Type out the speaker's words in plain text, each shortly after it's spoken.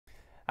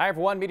Hi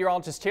everyone,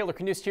 meteorologist Taylor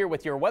Knust here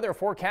with your weather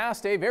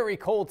forecast. A very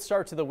cold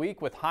start to the week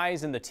with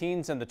highs in the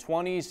teens and the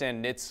 20s,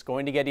 and it's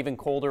going to get even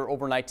colder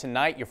overnight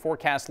tonight. Your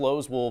forecast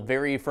lows will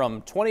vary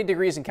from 20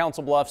 degrees in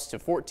Council Bluffs to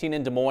 14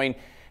 in Des Moines,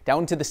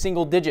 down to the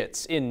single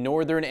digits in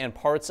northern and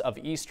parts of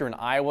eastern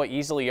Iowa.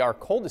 Easily our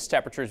coldest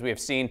temperatures we have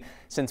seen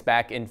since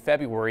back in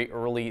February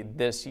early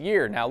this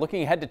year. Now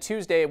looking ahead to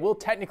Tuesday, it will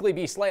technically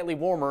be slightly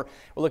warmer.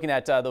 We're looking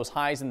at those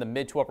highs in the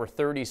mid to upper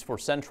 30s for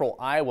central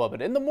Iowa,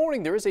 but in the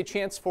morning there is a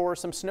chance for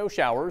some snow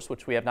showers,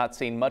 which we have not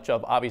seen much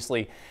of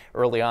obviously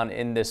early on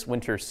in this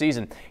winter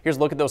season. Here's a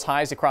look at those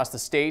highs across the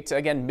state.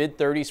 Again, mid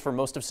 30s for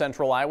most of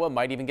central Iowa,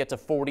 might even get to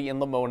 40 in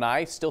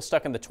Lamoni. Still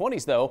stuck in the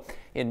 20s though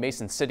in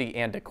Mason City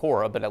and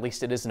Decorah, but at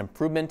least it is an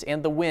improvement,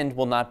 and the wind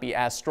will not be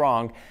as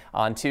strong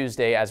on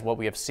Tuesday as what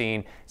we have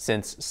seen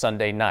since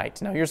Sunday night.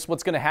 Now here's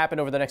what's going to happen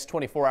over the next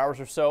 24 hours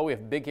or so. We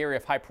have a big area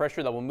of high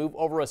pressure that will move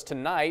over us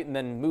tonight and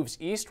then moves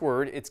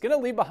eastward. It's going to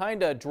leave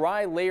behind a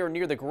dry layer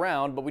near the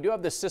ground, but we do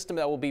have this system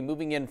that will be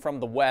moving in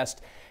from the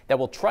west that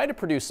will try to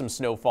produce some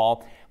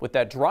snowfall. With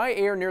that dry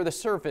air near the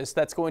surface,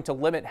 that's going to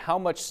limit how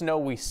much snow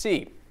we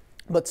see.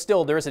 But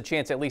still, there is a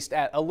chance at least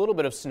at a little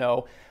bit of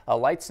snow,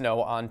 light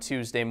snow on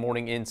Tuesday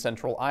morning in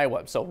central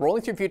Iowa. So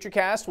rolling through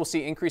Futurecast, we'll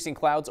see increasing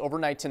clouds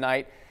overnight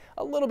tonight.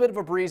 A little bit of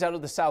a breeze out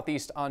of the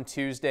southeast on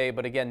Tuesday,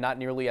 but again, not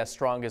nearly as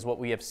strong as what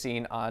we have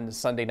seen on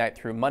Sunday night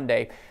through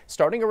Monday.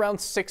 Starting around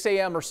 6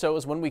 a.m. or so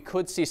is when we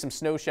could see some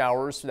snow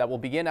showers that will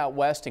begin out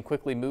west and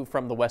quickly move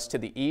from the west to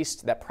the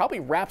east. That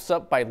probably wraps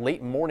up by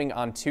late morning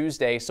on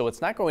Tuesday, so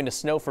it's not going to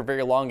snow for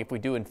very long if we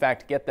do in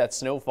fact get that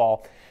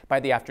snowfall.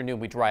 By the afternoon,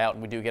 we dry out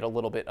and we do get a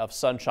little bit of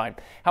sunshine.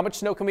 How much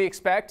snow can we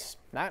expect?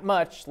 Not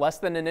much, less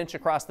than an inch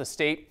across the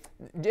state.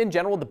 In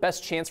general, the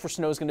best chance for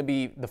snow is going to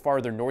be the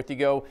farther north you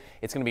go.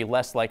 It's going to be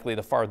less likely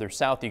the farther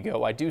south you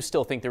go. I do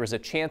still think there is a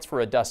chance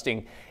for a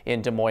dusting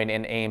in Des Moines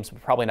and Ames,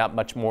 but probably not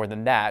much more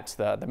than that.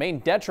 The main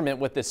detriment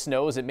with this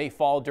snow is it may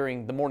fall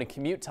during the morning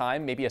commute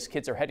time, maybe as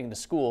kids are heading to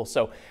school.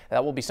 So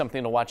that will be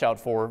something to watch out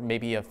for,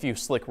 maybe a few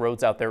slick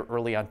roads out there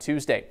early on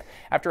Tuesday.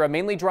 After a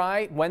mainly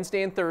dry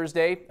Wednesday and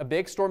Thursday, a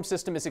big storm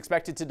system is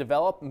expected to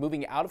develop,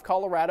 moving out of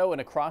Colorado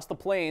and across the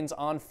plains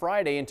on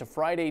Friday into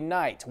Friday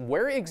night.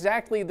 Where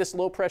exactly this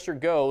low pressure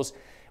goes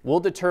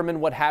will determine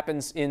what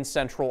happens in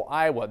central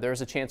Iowa.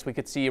 There's a chance we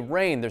could see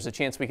rain. There's a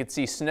chance we could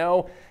see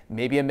snow,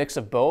 maybe a mix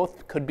of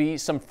both. Could be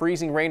some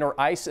freezing rain or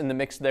ice in the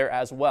mix there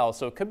as well.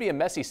 So it could be a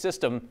messy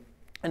system.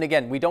 And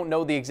again, we don't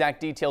know the exact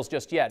details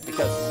just yet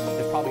because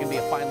there's probably going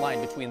to be a fine line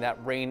between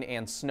that rain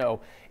and snow,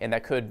 and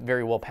that could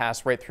very well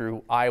pass right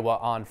through Iowa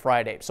on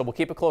Friday. So we'll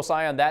keep a close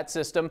eye on that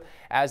system.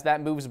 As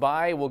that moves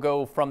by, we'll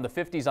go from the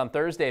 50s on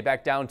Thursday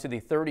back down to the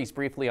 30s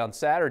briefly on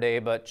Saturday.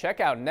 But check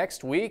out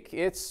next week.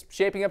 It's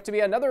shaping up to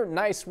be another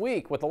nice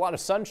week with a lot of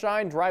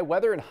sunshine, dry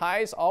weather, and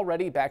highs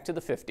already back to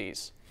the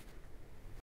 50s.